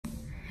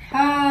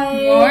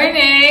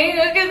Morning.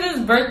 Look at this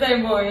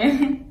birthday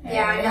boy.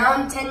 Yeah, now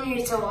I'm 10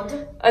 years old.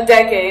 A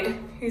decade.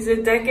 He's a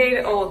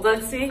decade old.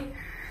 Let's see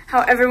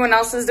how everyone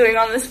else is doing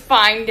on this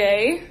fine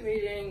day.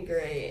 We're doing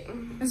great.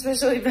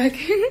 Especially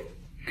Becky.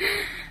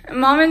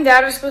 Mom and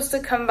Dad are supposed to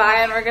come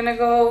by and we're gonna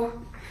go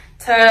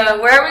to,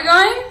 where are we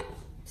going?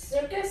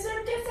 Circus,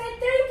 I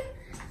think.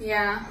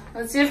 Yeah.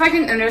 Let's see if I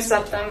can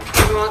intercept them.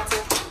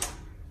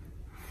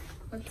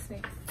 Let's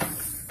see.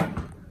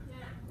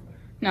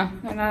 No,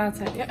 they're not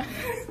outside yet.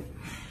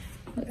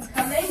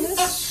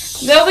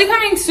 They'll be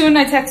coming soon.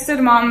 I texted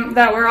Mom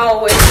that we're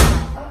all waiting.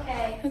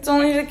 Okay. It's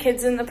only the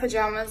kids in the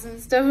pajamas and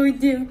stuff we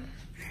do.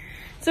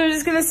 So we're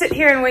just gonna sit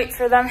here and wait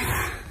for them.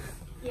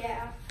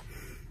 Yeah.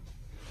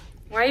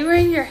 Why are you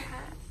wearing your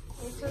hat?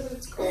 Because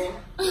it's cool.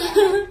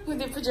 With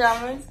your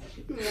pajamas?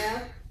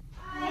 Yeah.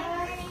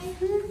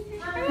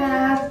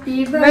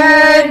 Happy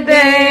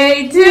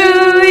Birthday to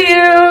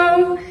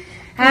you.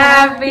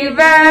 Happy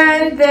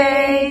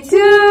birthday to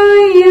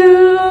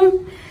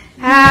you.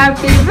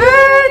 Happy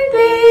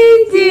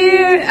birthday,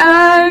 dear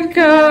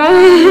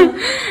Arqa.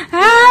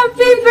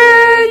 Happy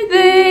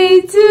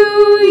birthday to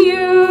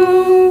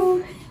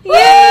you.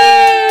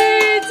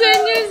 Yay!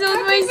 10 years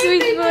old, my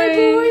sweet boy.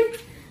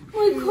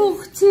 My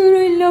cocktail, I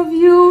love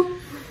you.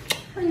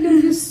 I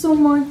love you so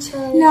much.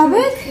 Love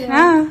it?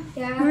 Yeah.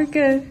 We're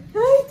good.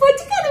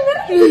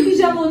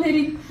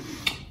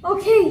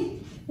 Okay,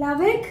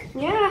 Lavik?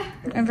 Yeah.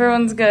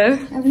 Everyone's good.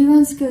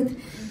 Everyone's good.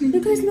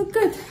 You guys look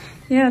good.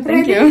 Yeah,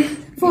 thank Ready you.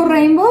 for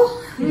rainbow?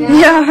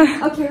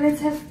 Yeah. Okay,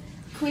 let's have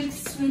quick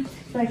sweet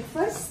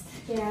breakfast.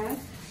 Yeah.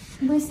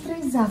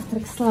 Быстрый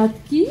завтрак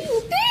сладкий.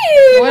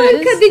 What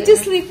is Did you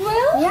sleep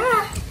well?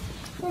 Yeah.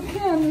 Okay,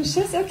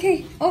 Anusha's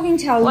okay. Oven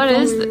What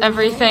is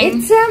everything?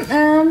 It's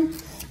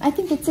I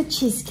think it's a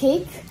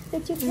cheesecake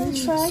that you can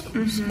try.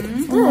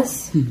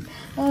 Yes.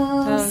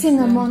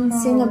 Cinnamon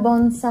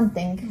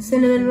something.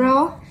 Cinnamon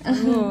roll.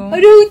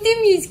 Рути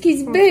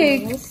миски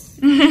big.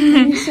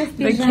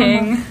 The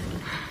king.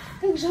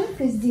 Так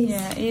жарко здесь.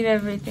 Yeah, eat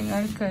everything.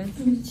 I'm good.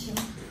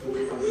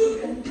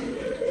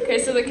 Okay,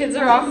 so the kids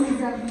are off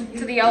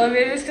to the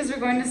elevators because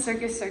we're going to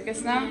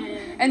Circus now.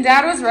 And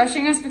Dad was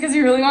rushing us because he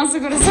really wants to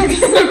go to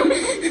Circus.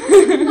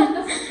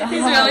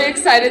 He's really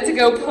excited to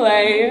go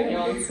play,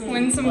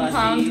 win some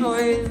clown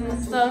toys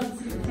and stuff,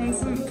 and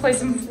play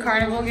some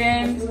carnival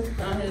games.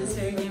 His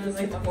favorite game was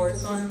like the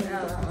horse one.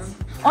 Yeah, that one.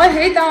 Oh, I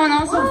hate that one.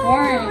 That was so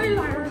boring.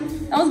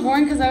 That was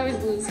boring because I always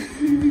lose.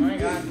 Oh my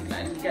god,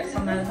 I get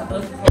some that have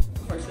those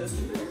horses.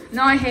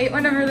 No, I hate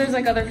whenever there's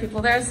like other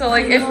people there. So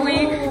like if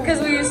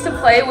because we used to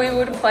play, we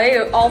would play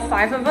all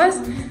 5 of us.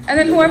 And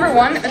then whoever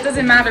won, it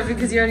doesn't matter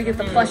because you already get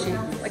the plushie.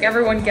 Like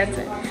everyone gets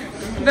it.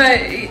 But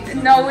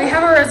no, we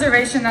have a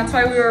reservation. That's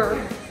why we were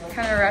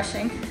kind of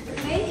rushing.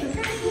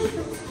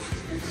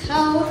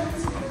 So,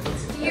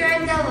 you're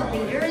in the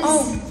elevators.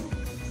 Oh.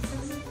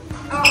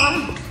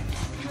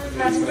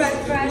 Press.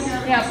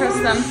 Yeah, press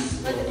them.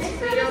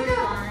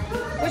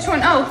 Which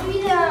one? Oh,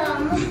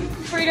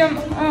 freedom.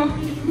 Oh.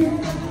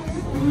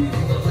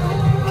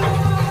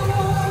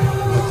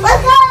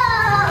 Let's go!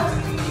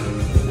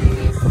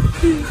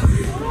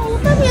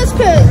 Tam jest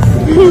pies.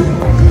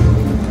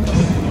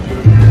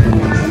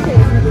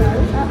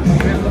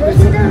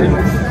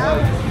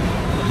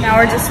 Now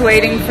we're just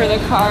waiting for the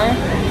car.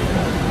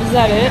 Is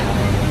that it?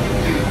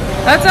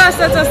 That's us.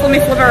 That's us. Let me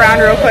flip around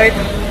real quick.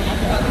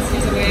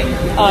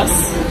 Us.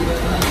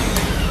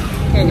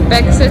 Okay,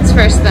 Beck sits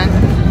first then.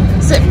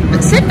 Sit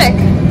Beck.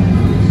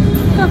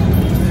 Go.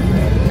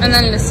 And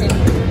then Lucy.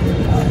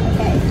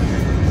 Okay.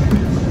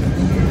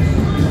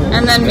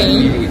 And then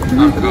me.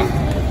 Okay,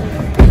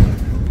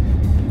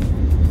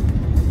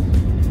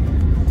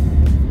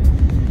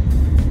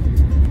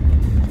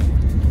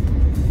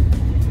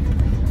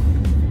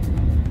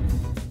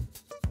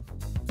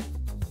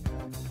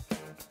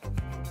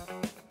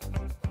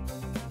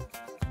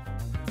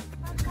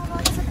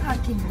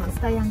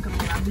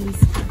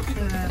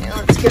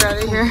 let's get out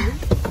of here.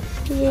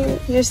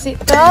 Your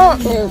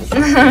seatbelt?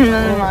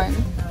 Never mind.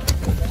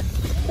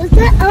 Is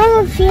that all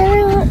of you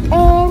and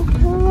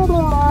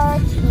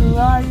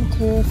run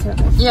to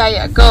circus?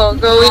 Yeah, go.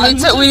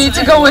 We need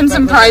to go win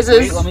some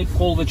prizes. Let me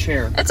pull the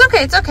chair. It's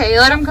okay.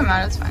 Let him come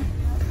out, it's fine.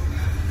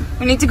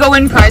 We need to go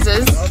win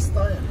prizes.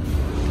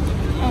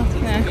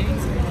 Okay.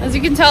 As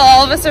you can tell,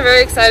 all of us are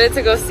very excited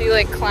to go see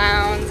like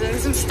clowns and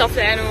some stuffed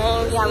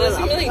animals. Yeah, we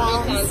love really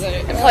clowns. cool clowns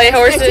and play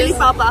horses. Actually,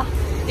 Papa.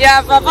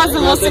 Yeah, Papa's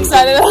the most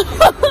excited.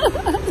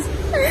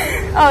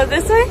 Oh,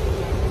 this way?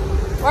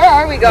 Where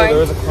are we going? There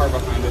was a car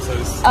behind us.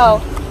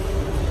 Oh.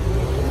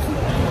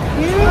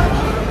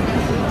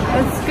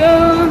 Let's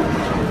go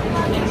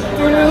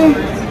through.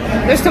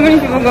 There's so many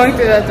people going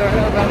through that door.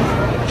 Hold on.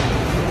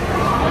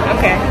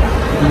 Okay.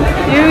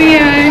 Here we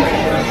are.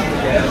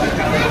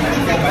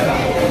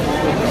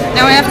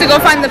 Now we have to go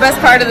find the best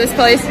part of this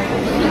place.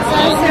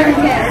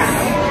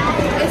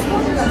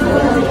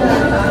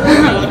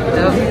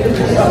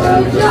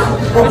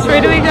 Which way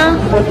do we go?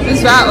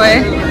 Just that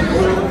way.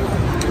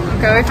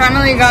 Okay, we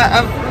finally got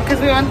up because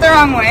we went the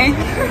wrong way.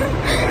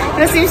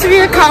 There seems to be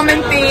a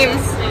common theme.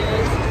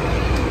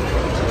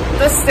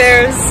 the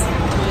stairs.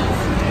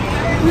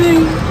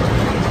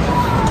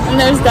 And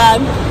there's Dad.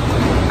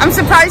 I'm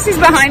surprised he's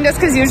behind us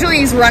because usually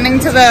he's running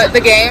to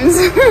the games.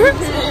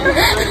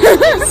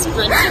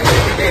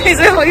 he's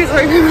like, oh,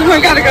 I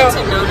gotta go.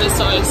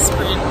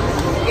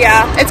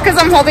 Yeah, it's because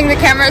I'm holding the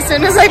camera. As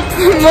soon as I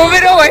move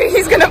it away,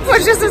 he's gonna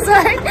push us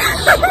aside.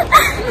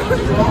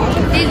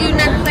 Did you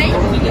not play?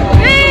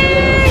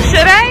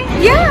 Should I?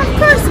 Yeah, of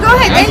course. Go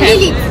ahead.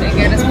 Okay. And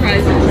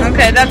Lilyth.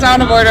 Okay, that's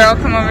out of order. I'll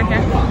come over here.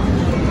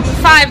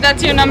 5,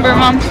 that's your number,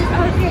 Mom. 5.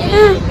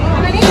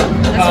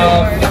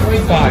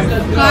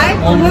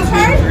 5? 1, 2,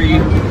 3.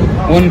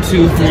 1,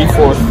 2, 3,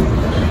 4.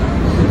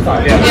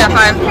 5. Yeah. Yeah,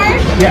 5.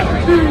 Yeah.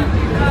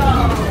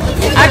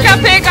 Arqa,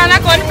 pick. I'll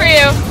knock one for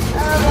you.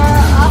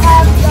 I'll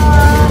have the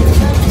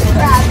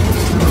crab.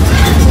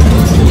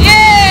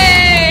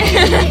 Yay!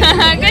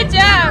 Good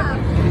job.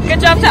 Good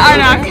job to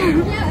Arnak.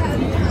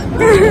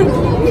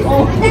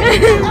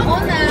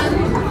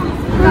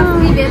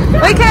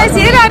 Wait, can I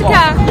see it,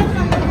 Arqa?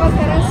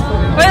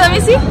 Wait, let me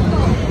see.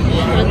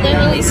 They're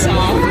really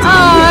soft.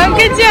 Oh,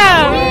 good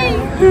job.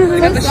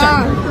 Good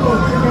job.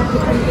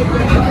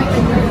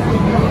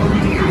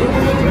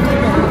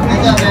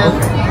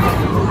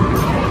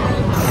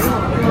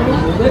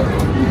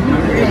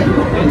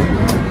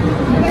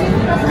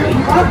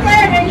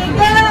 Okay, there you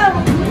go.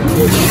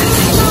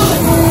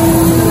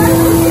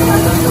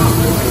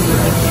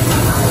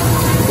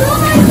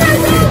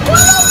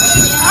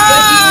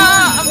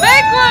 Oh, a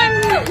big one.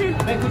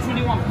 Which one do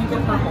you want, pink or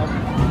purple?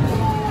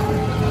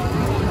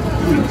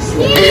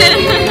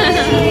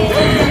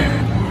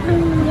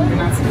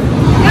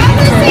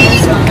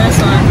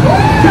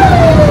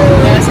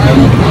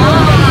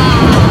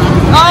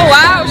 Oh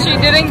wow, she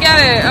didn't get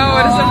it. Oh,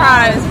 what a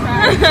surprise.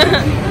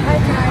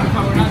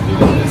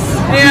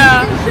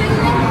 Yeah.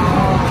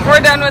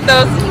 We're done with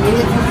those.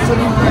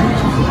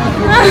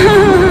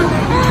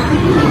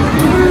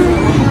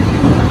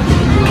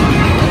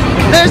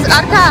 There's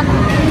Arqa.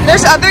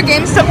 There's other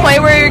games to play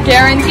where you're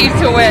guaranteed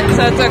to win,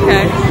 so it's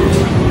okay.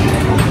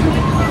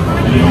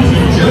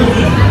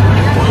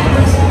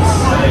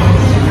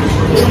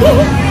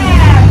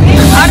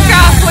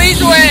 Arqa,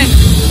 please win.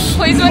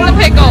 Please win the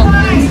pickle.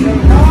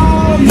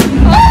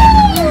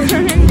 Oh,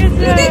 good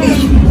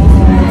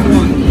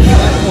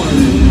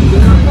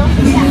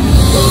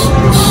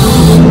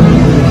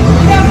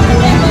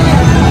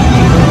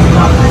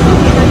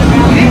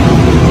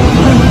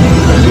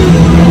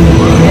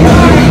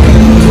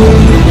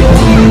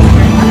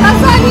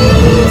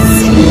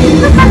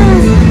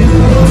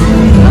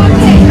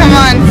Come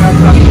on.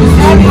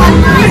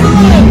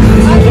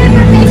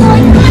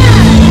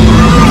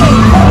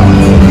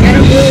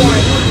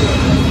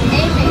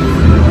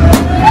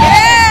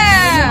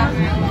 Yeah!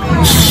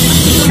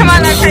 Come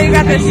on, Arqa, you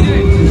got this.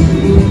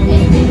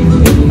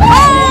 Oh!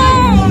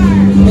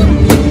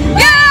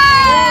 Yeah!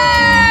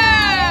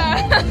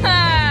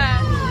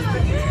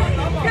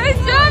 Good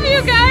job,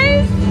 you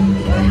guys.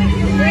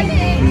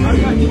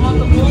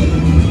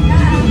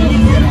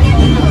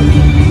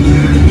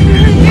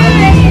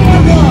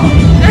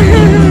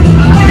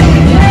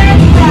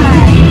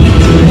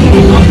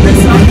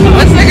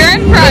 What's the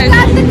grand prize?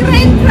 That's the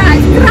grand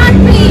prize. Grand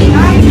Prix.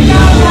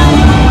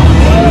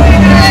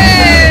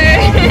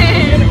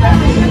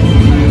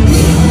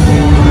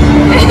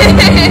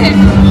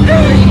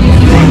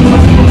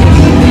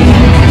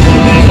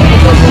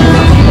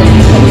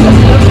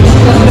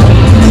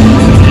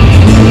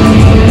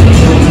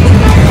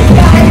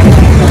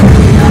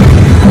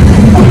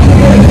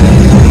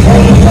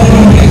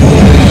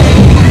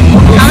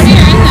 How many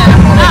are in there?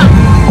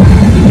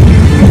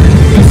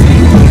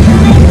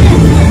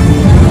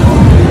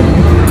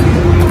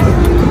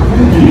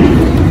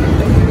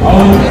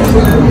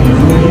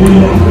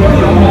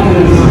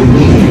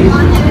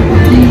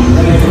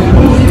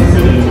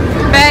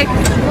 Beck,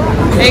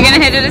 are you gonna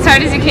hit it as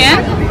hard as you can?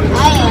 I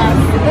am.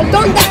 But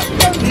don't die.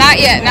 Not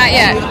yet, not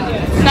yet.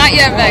 Not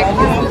yet, Beck.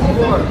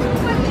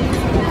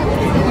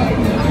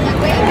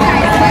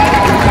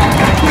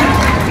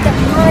 The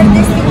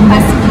hardest you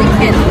possibly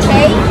can,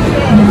 okay?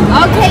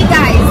 Okay,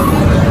 guys.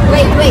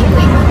 Wait.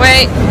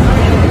 Wait.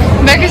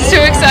 Beck is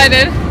too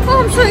excited.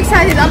 Oh, I'm so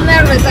excited. I'm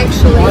nervous,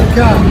 actually.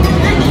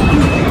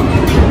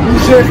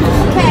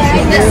 Okay,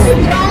 the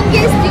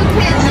strongest you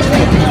can do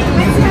it.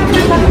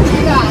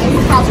 Guys,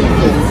 copy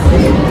this.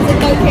 Is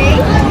it okay?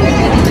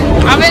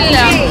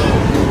 عملنا.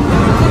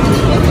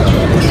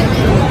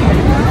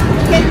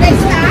 Can they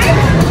start?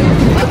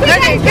 Okay,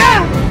 guys, go.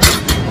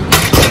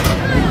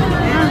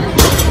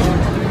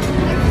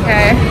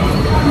 Okay.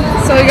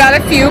 So we got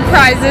a few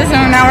prizes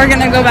and now we're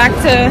gonna go back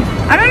to,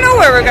 I don't know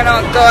where we're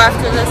gonna go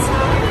after this.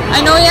 I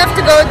know you have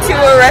to go to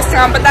a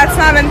restaurant, but that's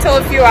not until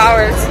a few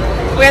hours.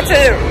 We have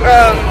to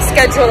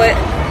schedule it.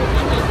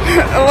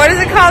 What is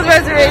it called?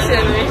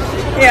 Reservation.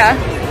 Yeah.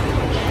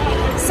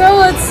 So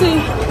let's see.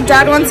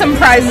 Dad won some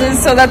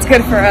prizes, so that's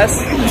good for us.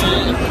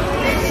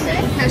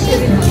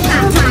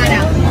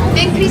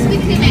 And crispy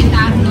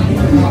cremetta.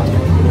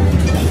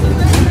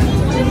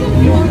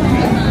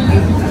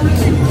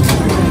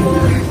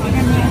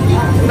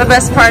 The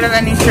best part of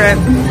any trip.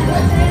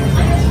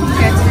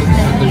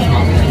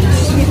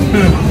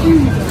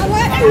 I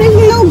want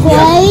original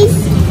glaze.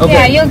 Okay.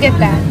 Yeah, you'll get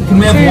that. Can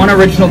we have one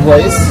original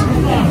glaze? I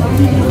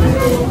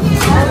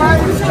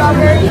want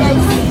strawberry and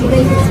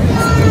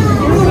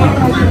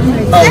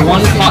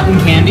One cotton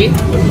candy.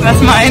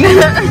 That's mine.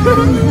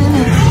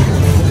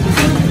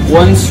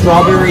 One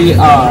strawberry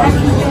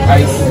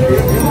ice.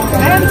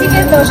 I'm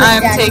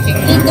taking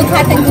it. Into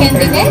cotton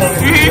candy this.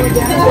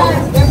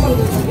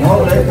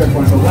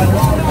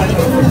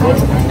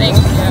 Thank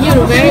you.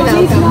 You're very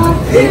welcome.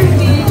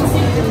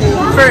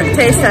 For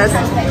taste test.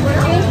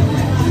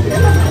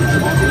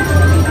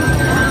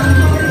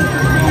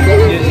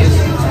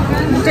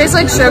 It tastes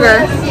like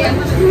sugar.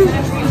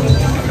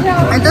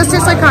 It does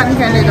taste like cotton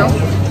candy though.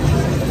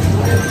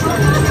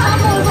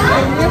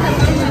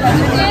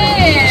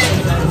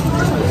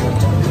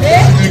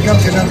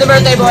 The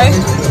birthday boy.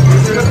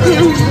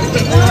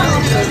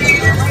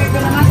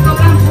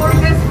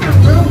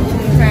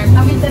 Okay.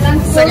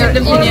 Second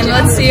opinion.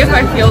 Let's see if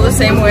I feel the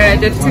same way I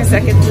did 2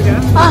 seconds ago.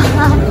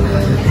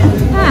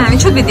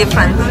 It should be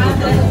different.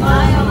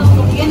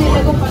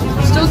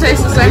 Still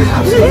tastes the same.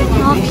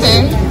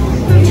 Okay.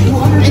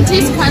 It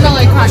tastes kind of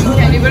like cotton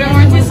candy, but it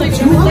more tastes like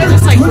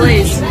just like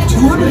glaze.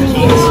 200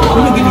 keys. I'm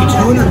going to give you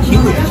 200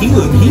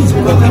 kilo keys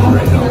for cooking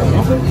right now.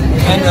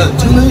 And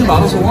 2 million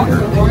bottles of water.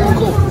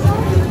 Cool.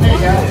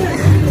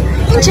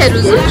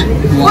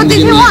 What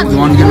did you want? You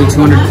want to give me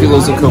 200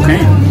 kilos of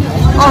cocaine?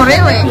 Oh,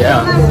 really?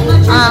 Yeah.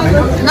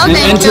 No,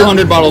 thank And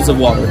 200 bottles of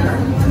water. you.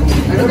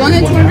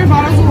 200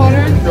 bottles of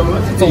water.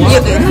 It's a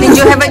lot. Did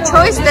you have a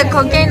choice, the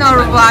cocaine or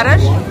water?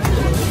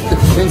 The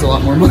cocaine's a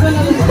lot more money.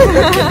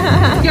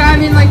 Yeah, I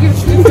mean, like, you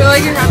feel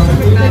like you have to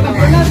pick that up.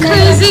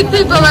 Crazy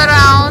people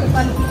around.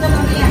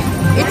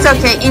 It's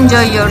okay.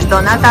 Enjoy your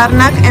donut,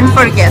 Arnak, and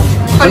forget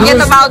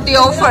about the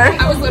offer.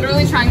 I was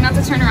literally trying not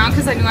to turn around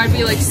because I knew I'd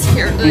be like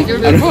scared. Like, you're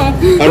I don't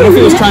know if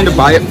he was trying to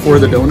buy it for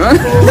the donut.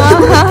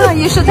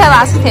 You should have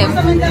asked him.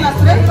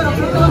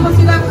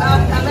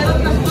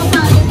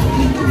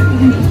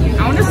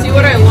 I want to see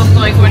what I looked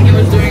like when he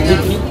was doing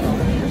that.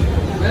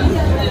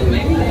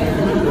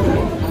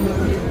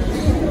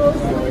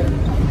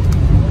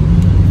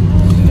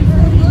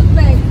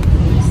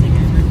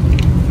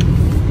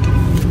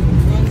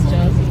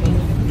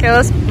 Okay,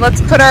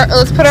 let's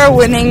put our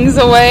winnings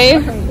away.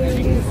 It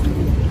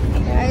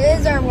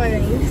is our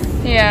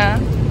winnings. Yeah.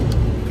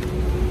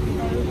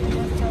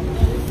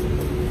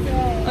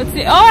 Let's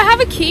see. Oh, I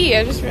have a key.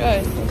 I just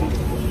realized.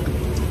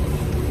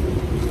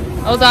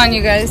 Hold on,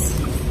 you guys.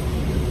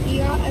 You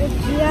got a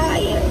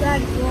giant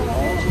red ball.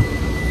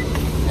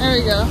 There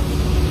we go.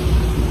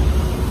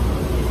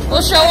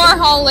 We'll show our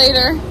haul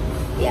later.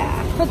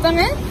 Yeah. Put them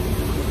in.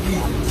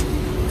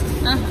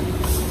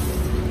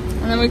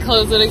 And then we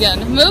close it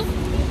again. Move.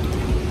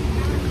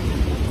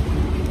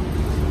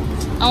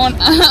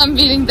 I'm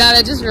beating Dad.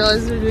 I just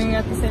realized we're doing it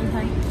at the same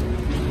time.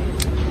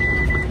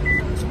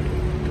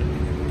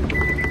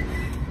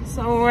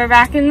 So we're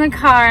back in the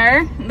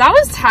car. That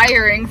was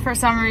tiring for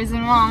some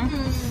reason, Mom.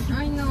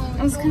 I know.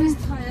 It's always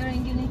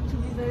tiring. You need to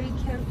be very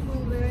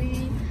careful,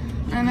 very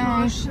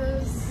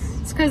cautious.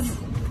 It's because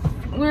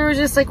we were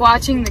just like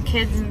watching the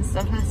kids and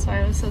stuff. That's why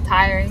it was so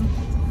tiring.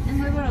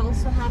 And we were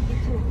also happy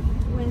to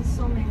win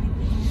so many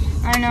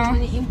things. I know. So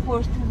many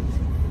important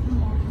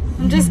moments.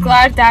 I'm just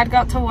glad Dad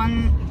got to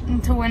win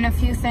a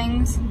few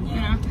things,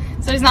 you know.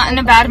 So he's not in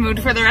a bad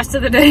mood for the rest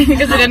of the day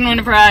because he didn't win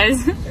a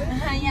prize.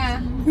 Yeah.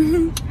 We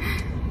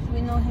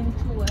know him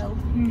too well.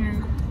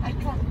 Yeah.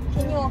 Arqa,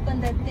 can you open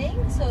that thing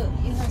so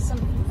you have some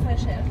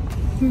fresh air?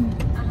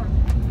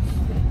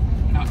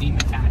 Not eating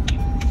the cat.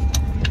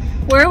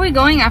 Where are we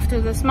going after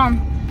this, Mom?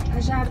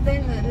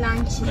 Jardin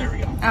lunch. There we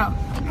go. Oh,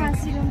 You can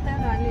sit on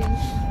that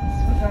lunch.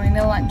 we're going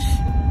to lunch.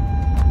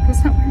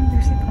 Who's not wearing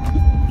their seatbelt?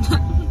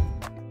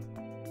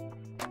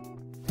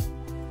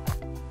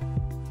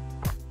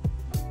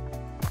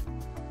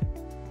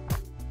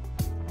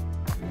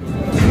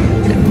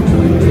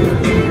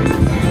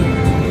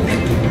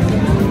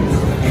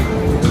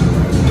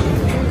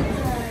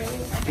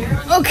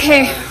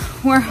 Okay,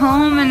 we're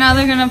home and now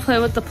they're gonna play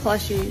with the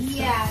plushies.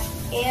 Yeah.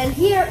 And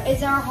here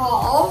is our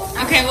haul.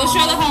 Okay, we'll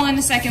show the haul in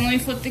a second. Let me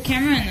flip the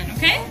camera in then,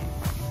 okay?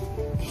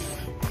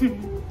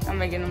 I'm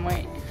making them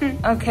wait.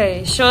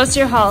 Okay, show us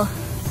your haul.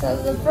 So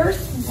the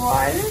first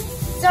one,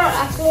 it's our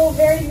actual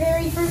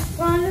very first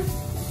one.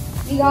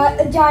 We got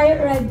a giant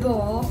Red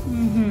Bull.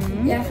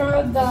 Yeah,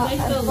 from the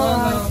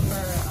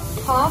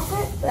pop,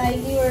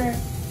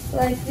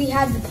 we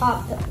had the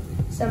pop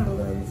some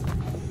balloons.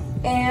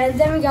 And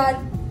then we got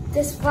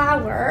this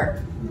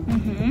flower.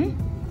 Then,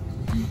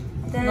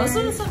 Most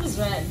of the stuff is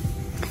red.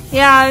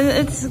 Yeah,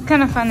 it's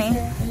kind of funny.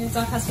 And your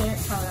dog has favorite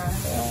color.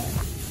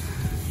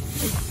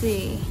 Let's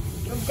see.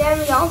 then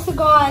we also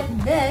got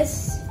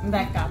this.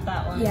 Beck got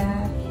that one.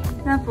 Yeah,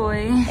 That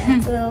boy.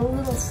 that's a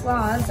little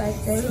sloth, I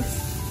think.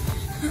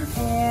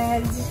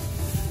 And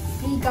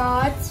we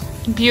got,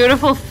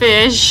 Beautiful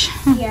fish.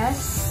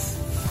 yes,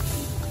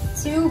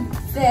 2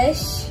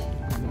 fish. I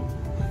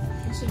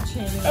should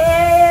change it.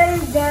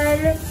 And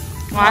then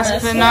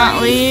Last but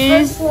not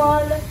least. this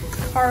one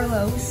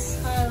Carlos.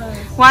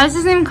 Why is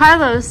his name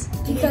Carlos?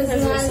 Because it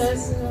It has,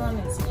 says it on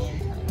its name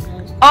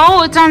tag.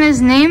 Oh, it's on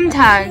his name It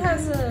tag.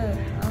 has a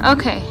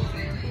Okay.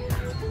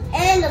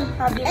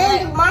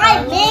 and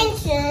my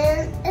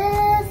mansion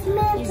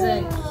is he's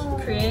a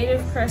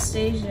creative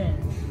crustacean.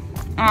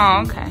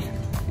 Oh, okay.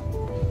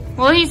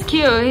 Well, he's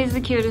cute. He's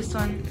the cutest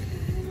one.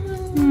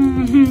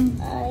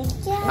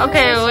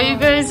 Okay, well, you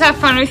guys have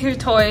fun with your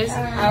toys.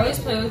 I always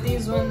play with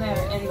these when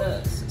they're in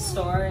the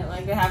store, and,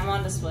 like they have them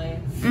on display.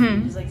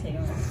 Just like take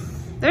them.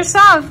 They're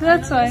soft,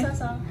 that's why.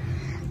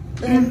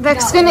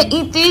 Vic's gonna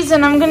eat these,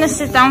 and I'm gonna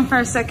sit down for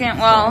a second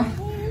while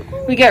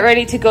we get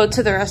ready to go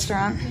to the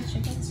restaurant.